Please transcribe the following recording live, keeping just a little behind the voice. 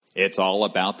It's all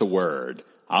about the word.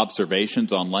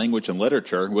 Observations on Language and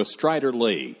Literature with Strider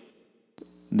Lee.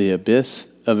 The Abyss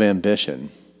of Ambition.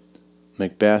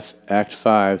 Macbeth, Act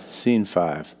 5, Scene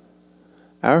 5.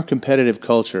 Our competitive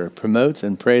culture promotes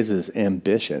and praises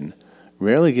ambition,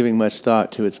 rarely giving much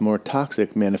thought to its more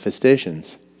toxic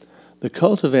manifestations. The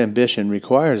cult of ambition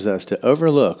requires us to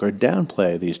overlook or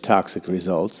downplay these toxic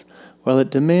results, while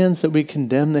it demands that we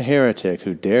condemn the heretic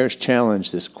who dares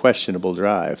challenge this questionable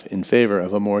drive in favor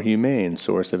of a more humane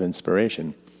source of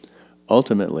inspiration.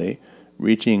 Ultimately,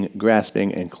 reaching,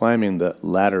 grasping, and climbing the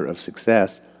ladder of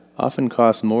success often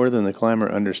costs more than the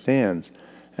climber understands,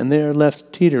 and they are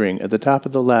left teetering at the top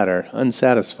of the ladder,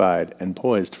 unsatisfied and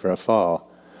poised for a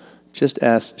fall. Just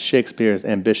ask Shakespeare's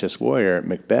ambitious warrior,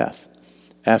 Macbeth.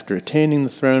 After attaining the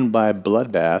throne by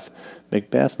bloodbath,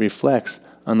 Macbeth reflects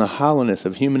on the hollowness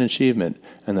of human achievement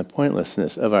and the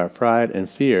pointlessness of our pride and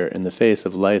fear in the face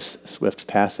of life's swift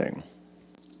passing.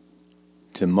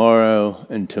 Tomorrow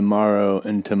and tomorrow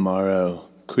and tomorrow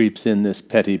creeps in this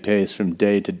petty pace from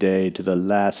day to the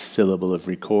last syllable of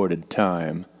recorded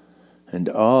time, and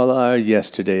all our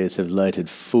yesterdays have lighted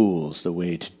fools the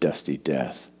way to dusty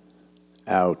death.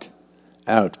 Out,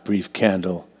 out, brief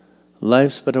candle!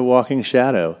 Life's but a walking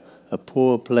shadow, a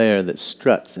poor player that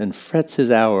struts and frets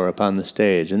his hour upon the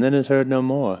stage, and then is heard no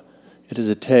more. It is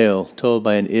a tale told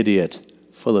by an idiot,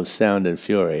 full of sound and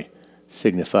fury,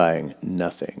 signifying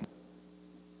nothing.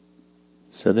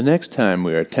 So the next time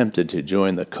we are tempted to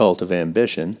join the cult of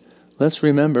ambition, let's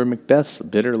remember Macbeth's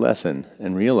bitter lesson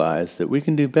and realize that we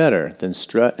can do better than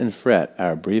strut and fret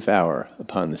our brief hour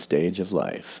upon the stage of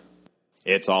life.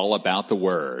 It's all about the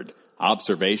word.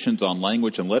 Observations on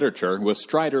Language and Literature with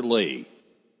Strider Lee.